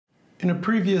In a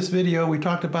previous video, we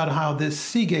talked about how this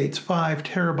Seagate's 5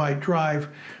 terabyte drive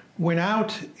went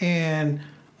out, and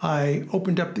I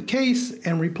opened up the case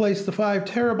and replaced the 5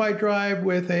 terabyte drive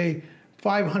with a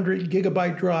 500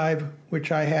 gigabyte drive,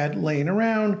 which I had laying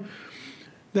around.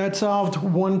 That solved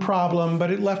one problem, but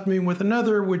it left me with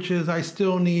another, which is I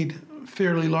still need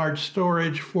fairly large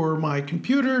storage for my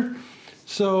computer.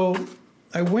 So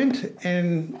I went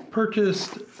and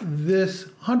purchased this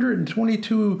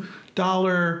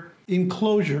 $122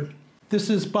 Enclosure. This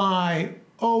is by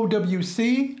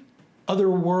OWC, Other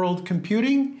World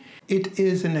Computing. It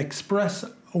is an Express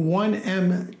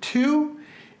 1M2.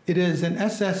 It is an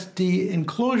SSD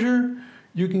enclosure.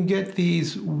 You can get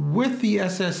these with the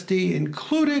SSD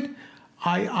included.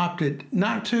 I opted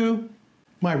not to.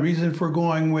 My reason for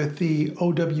going with the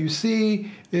OWC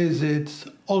is it's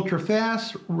ultra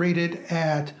fast, rated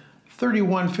at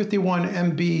 3151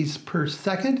 MBs per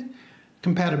second.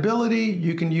 Compatibility,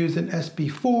 you can use an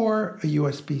SB4, a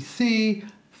USB-C,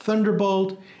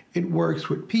 Thunderbolt. It works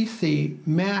with PC,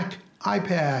 Mac,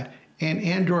 iPad, and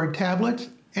Android tablets,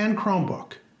 and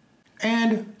Chromebook.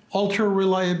 And ultra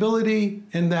reliability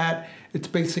in that it's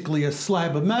basically a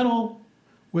slab of metal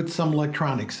with some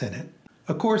electronics in it.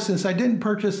 Of course, since I didn't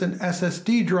purchase an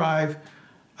SSD drive,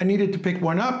 I needed to pick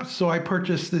one up, so I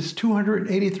purchased this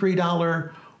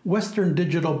 $283 Western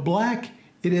Digital Black.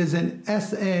 It is an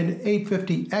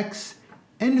SN850X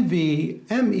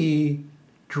NVMe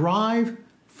drive,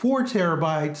 4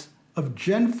 terabytes of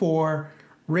Gen 4,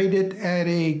 rated at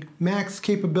a max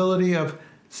capability of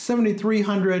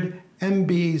 7,300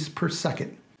 MBs per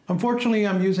second. Unfortunately,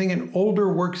 I'm using an older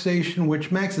workstation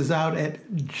which maxes out at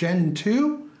Gen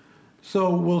 2,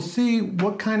 so we'll see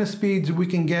what kind of speeds we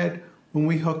can get when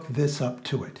we hook this up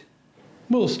to it.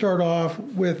 We'll start off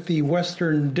with the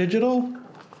Western Digital,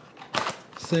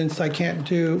 since I can't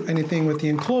do anything with the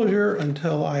enclosure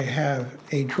until I have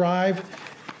a drive.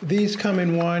 These come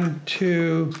in 1,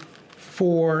 2,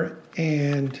 4,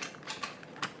 and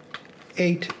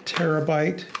 8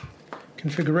 terabyte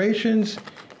configurations.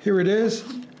 Here it is.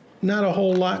 Not a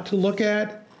whole lot to look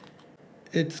at.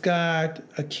 It's got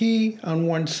a key on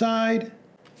one side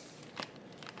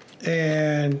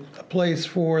and a place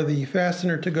for the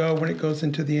fastener to go when it goes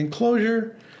into the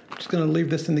enclosure. I'm just going to leave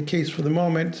this in the case for the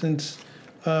moment since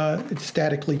it's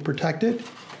statically protected.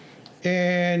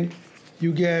 And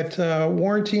you get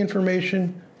warranty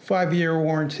information, 5-year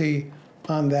warranty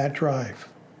on that drive.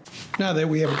 Now that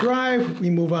we have a drive, we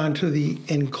move on to the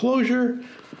enclosure.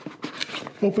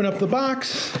 Open up the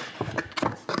box.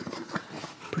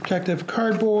 Protective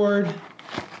cardboard,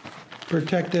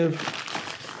 protective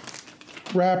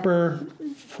wrapper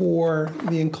for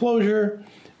the enclosure.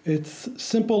 It's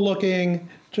simple looking,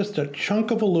 just a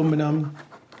chunk of aluminum,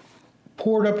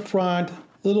 port up front,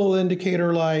 little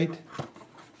indicator light,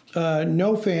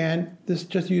 no fan. This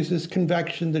just uses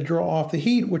convection to draw off the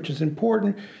heat, which is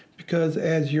important because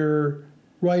as you're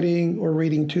writing or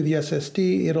reading to the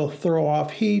SSD, it'll throw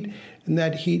off heat, and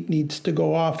that heat needs to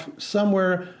go off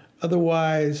somewhere.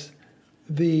 Otherwise,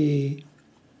 the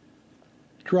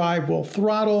drive will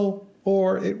throttle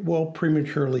or it will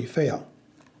prematurely fail.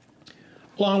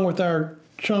 Along with our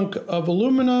chunk of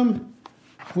aluminum,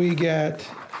 we get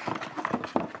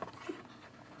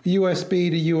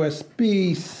USB to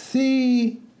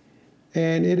USB-C,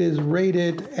 and it is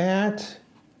rated at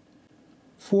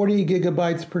 40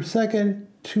 gigabytes per second,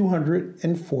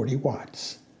 240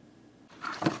 watts.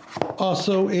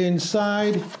 Also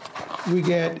inside, we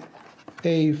get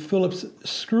a Phillips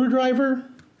screwdriver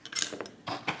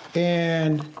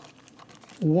and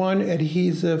one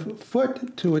adhesive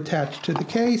foot to attach to the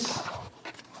case,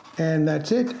 and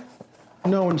that's it.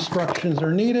 No instructions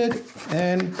are needed,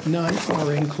 and none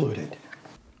are included.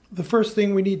 The first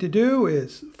thing we need to do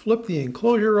is flip the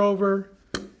enclosure over.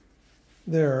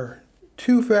 There are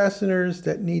 2 fasteners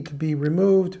that need to be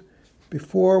removed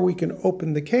before we can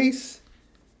open the case.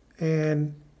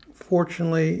 And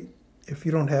fortunately, if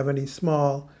you don't have any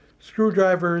small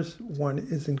screwdrivers, one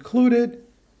is included.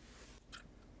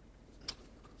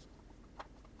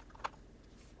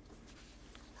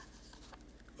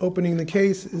 Opening the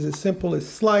case is as simple as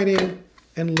sliding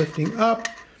and lifting up.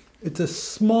 It's a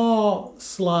small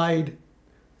slide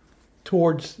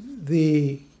towards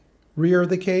the rear of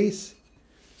the case,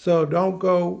 so don't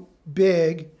go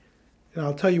big, and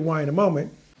I'll tell you why in a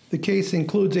moment. The case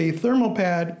includes a thermal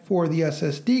pad for the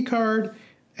SSD card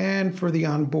and for the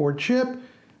onboard chip,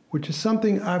 which is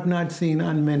something I've not seen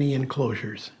on many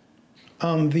enclosures.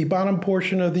 On the bottom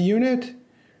portion of the unit,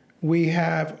 we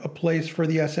have a place for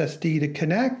the SSD to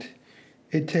connect.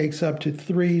 It takes up to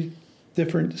 3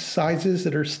 different sizes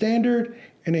that are standard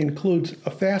and includes a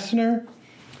fastener.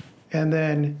 And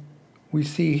then we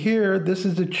see here, this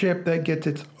is the chip that gets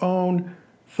its own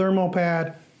thermal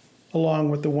pad along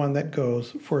with the one that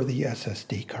goes for the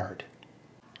SSD card.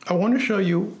 I want to show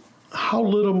you how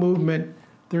little movement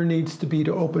there needs to be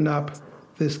to open up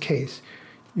this case.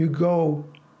 You go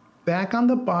back on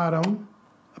the bottom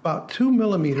about 2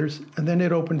 millimeters and then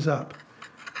it opens up.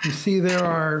 You see there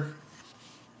are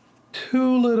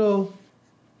 2 little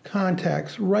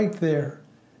contacts right there.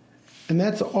 And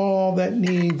that's all that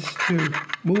needs to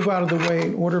move out of the way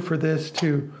in order for this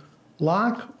to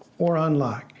lock or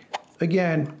unlock.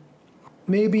 Again,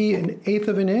 maybe 1/8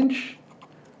 of an inch.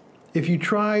 If you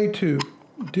try to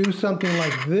do something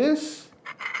like this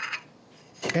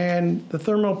and the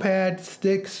thermal pad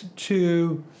sticks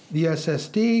to the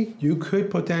SSD, you could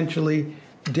potentially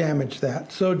damage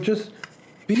that. So just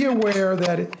be aware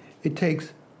that it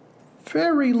takes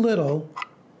very little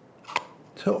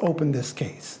to open this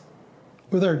case.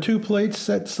 With our 2 plates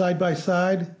set side by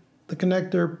side, the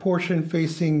connector portion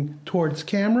facing towards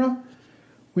camera,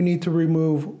 we need to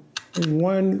remove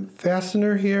 1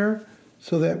 fastener here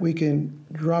so that we can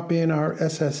drop in our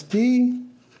SSD.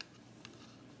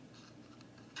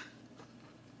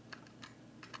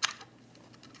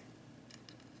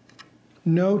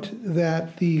 Note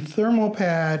that the thermal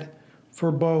pad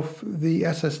for both the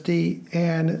SSD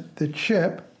and the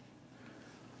chip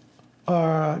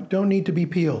don't need to be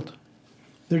peeled.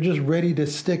 They're just ready to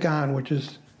stick on, which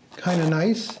is kind of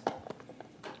nice.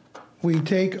 We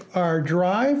take our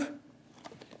drive,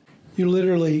 you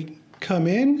literally come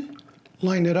in,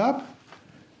 line it up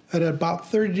at about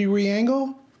 30-degree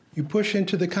angle, you push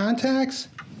into the contacts,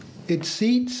 it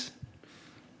seats,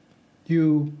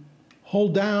 you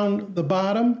hold down the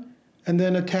bottom, and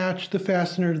then attach the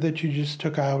fastener that you just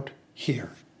took out here.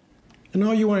 And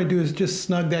all you want to do is just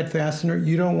snug that fastener.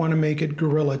 You don't want to make it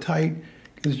gorilla tight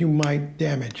because you might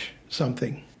damage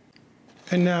something.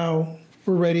 And now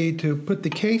we're ready to put the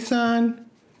case on.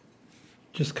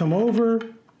 Just come over.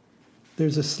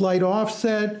 There's a slight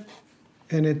offset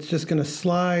and it's just going to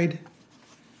slide,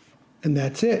 and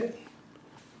that's it.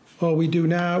 All we do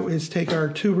now is take our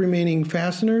 2 remaining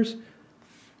fasteners,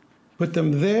 put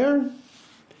them there,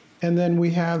 and then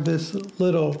we have this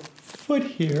little foot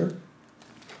here,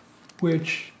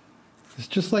 which is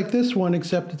just like this one,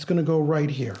 except it's going to go right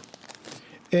here.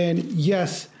 And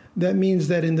yes, that means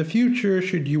that in the future,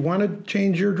 should you want to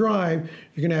change your drive,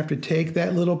 you're going to have to take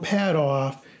that little pad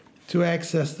off to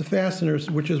access the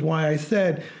fasteners, which is why I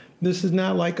said this is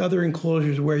not like other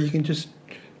enclosures where you can just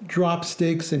drop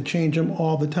sticks and change them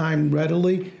all the time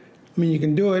readily. I mean, you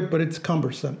can do it, but it's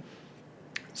cumbersome.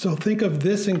 So think of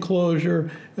this enclosure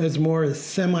as more as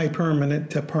semi-permanent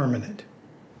to permanent.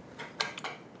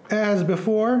 As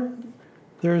before,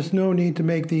 there's no need to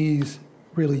make these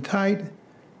really tight.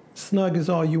 Snug is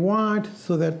all you want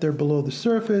so that they're below the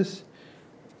surface.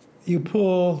 You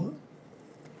pull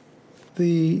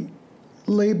the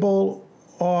label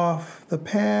off the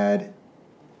pad,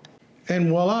 and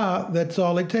voila, that's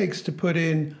all it takes to put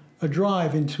in a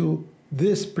drive into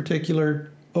this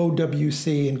particular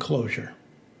OWC enclosure.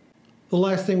 The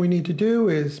last thing we need to do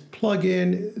is plug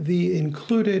in the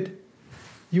included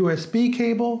USB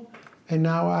cable, and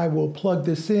now I will plug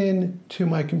this in to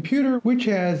my computer, which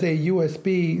has a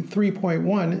USB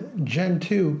 3.1 Gen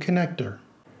 2 connector.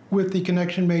 With the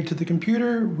connection made to the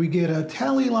computer, we get a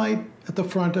tally light at the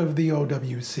front of the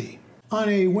OWC. On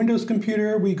a Windows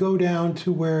computer, we go down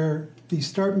to where the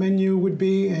start menu would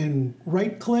be and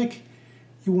right-click.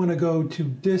 You want to go to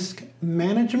Disk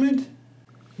Management.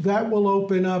 That will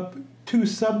open up 2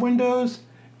 sub-windows,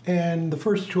 and the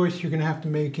first choice you're going to have to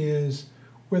make is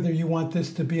whether you want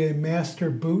this to be a master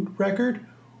boot record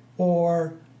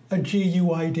or a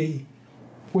GUID.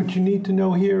 What you need to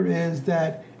know here is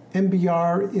that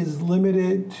MBR is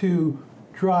limited to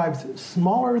drives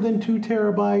smaller than 2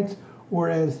 terabytes,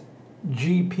 whereas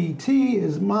GPT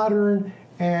is modern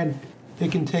and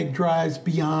it can take drives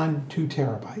beyond 2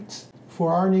 terabytes.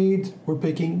 For our needs, we're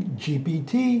picking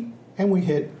GPT and we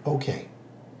hit OK.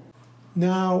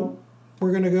 Now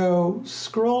we're going to go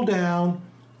scroll down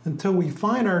until we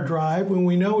find our drive when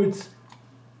we know it's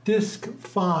disk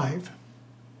 5.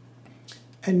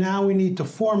 And now we need to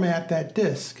format that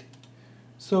disk.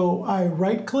 So I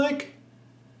right click.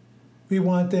 We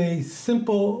want a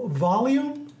simple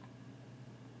volume.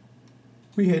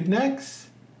 We hit next.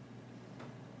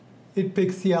 It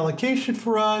picks the allocation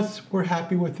for us. We're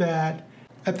happy with that.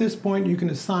 At this point, you can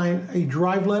assign a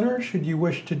drive letter should you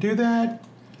wish to do that.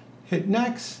 Hit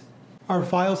next. Our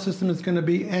file system is going to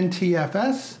be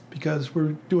NTFS because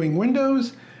we're doing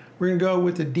Windows. We're going to go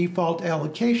with the default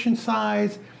allocation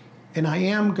size, and I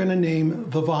am going to name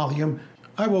the volume.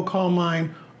 I will call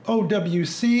mine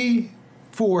OWC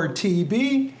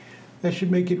 4TB. That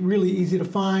should make it really easy to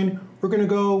find. We're going to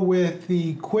go with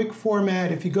the quick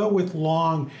format. If you go with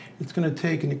long, it's going to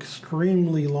take an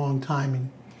extremely long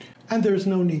time, and there's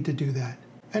no need to do that.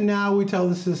 And now we tell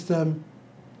the system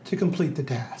to complete the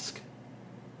task.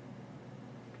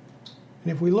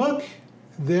 And if we look,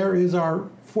 there is our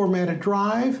formatted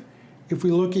drive. If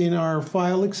we look in our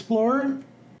File Explorer,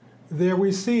 there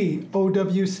we see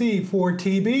OWC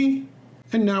 4TB,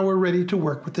 and now we're ready to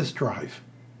work with this drive.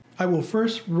 I will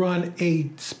first run a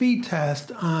speed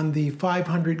test on the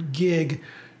 500 gig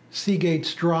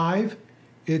Seagate's drive.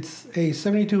 It's a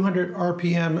 7200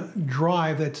 RPM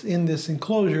drive that's in this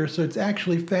enclosure, so it's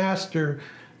actually faster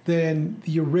than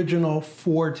the original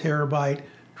 4 terabyte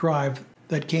drive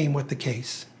that came with the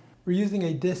case. We're using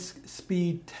a disk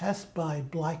speed test by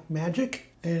Blackmagic,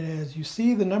 and as you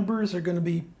see, the numbers are going to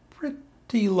be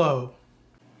pretty low.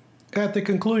 At the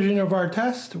conclusion of our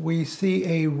test, we see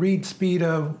a read speed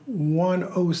of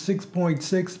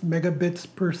 106.6 megabits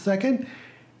per second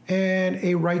and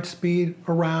a write speed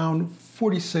around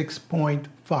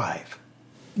 46.5.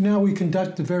 Now we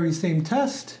conduct the very same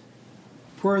test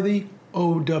for the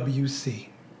OWC.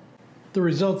 The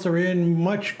results are in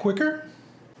much quicker.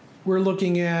 We're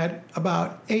looking at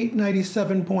about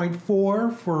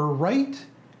 897.4 for write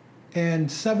and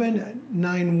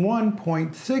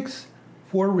 791.6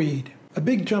 for read. A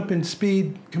big jump in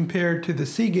speed compared to the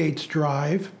Seagate's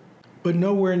drive, but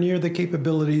nowhere near the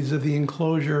capabilities of the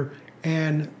Enclosure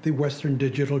and the Western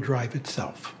Digital drive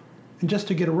itself. And just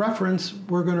to get a reference,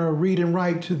 we're going to read and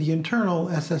write to the internal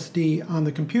SSD on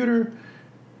the computer,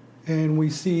 and we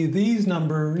see these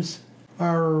numbers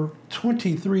are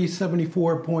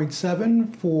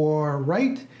 2374.7 for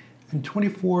write and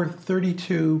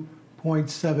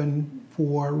 2432.7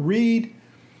 for read,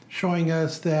 showing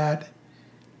us that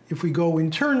if we go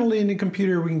internally in the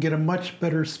computer, we can get a much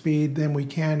better speed than we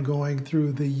can going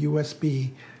through the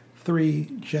USB 3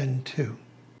 Gen 2.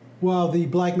 While the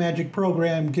Blackmagic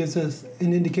program gives us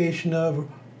an indication of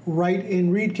write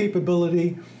and read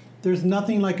capability, there's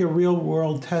nothing like a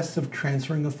real-world test of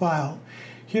transferring a file.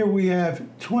 Here we have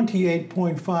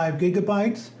 28.5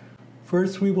 gigabytes.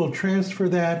 First, we will transfer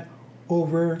that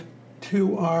over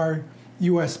to our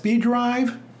USB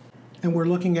drive, and we're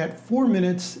looking at 4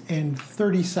 minutes and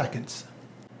 30 seconds.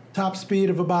 Top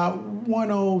speed of about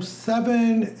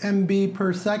 107 MB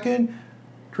per second,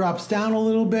 drops down a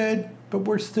little bit, but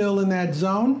we're still in that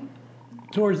zone.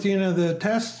 Towards the end of the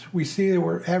test, we see that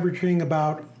we're averaging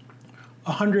about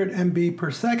 100 MB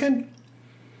per second.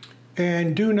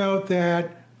 And do note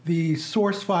that the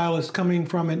source file is coming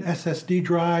from an SSD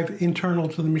drive internal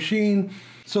to the machine,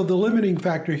 so the limiting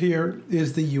factor here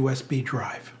is the USB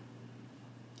drive.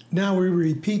 Now we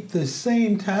repeat the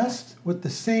same test with the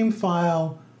same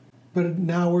file, but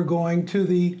now we're going to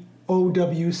the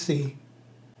OWC.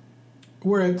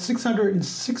 We're at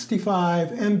 665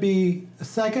 MB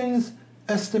seconds,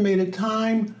 estimated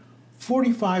time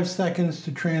 45 seconds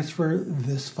to transfer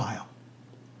this file.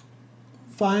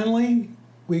 Finally,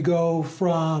 we go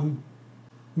from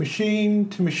machine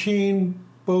to machine.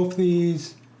 Both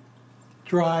these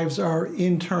drives are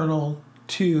internal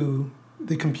to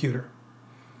the computer.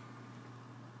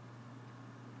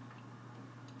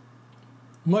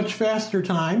 Much faster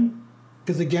time,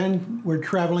 because again, we're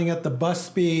traveling at the bus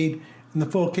speed and the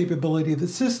full capability of the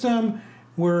system.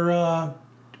 We're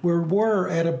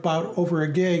at about over a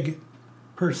gig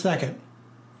per second.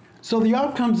 So the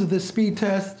outcomes of this speed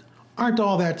test aren't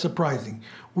all that surprising.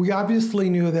 We obviously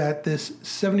knew that this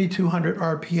 7200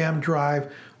 RPM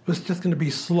drive was just going to be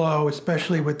slow,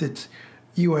 especially with its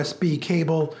USB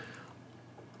cable.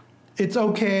 It's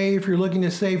okay if you're looking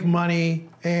to save money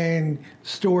and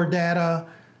store data.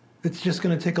 It's just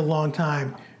going to take a long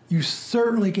time. You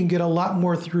certainly can get a lot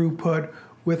more throughput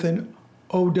with an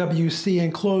OWC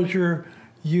enclosure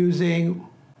using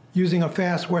a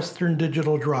fast Western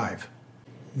Digital drive.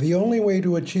 The only way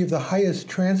to achieve the highest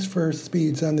transfer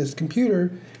speeds on this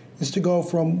computer is to go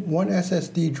from one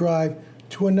SSD drive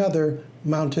to another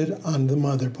mounted on the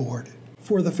motherboard.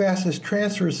 For the fastest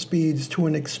transfer speeds to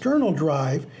an external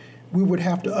drive, we would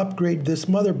have to upgrade this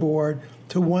motherboard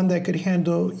to one that could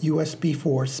handle USB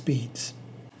 4 speeds.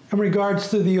 In regards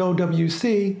to the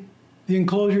OWC, the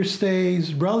enclosure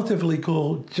stays relatively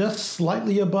cool, just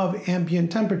slightly above ambient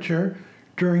temperature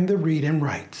during the read and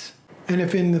writes. And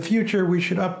if in the future we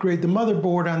should upgrade the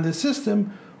motherboard on this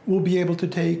system, we'll be able to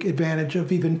take advantage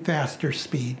of even faster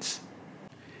speeds.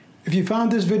 If you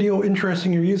found this video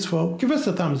interesting or useful, give us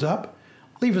a thumbs up,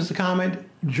 leave us a comment,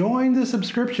 join the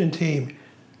subscription team,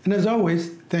 and as always,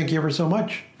 thank you ever so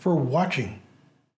much for watching.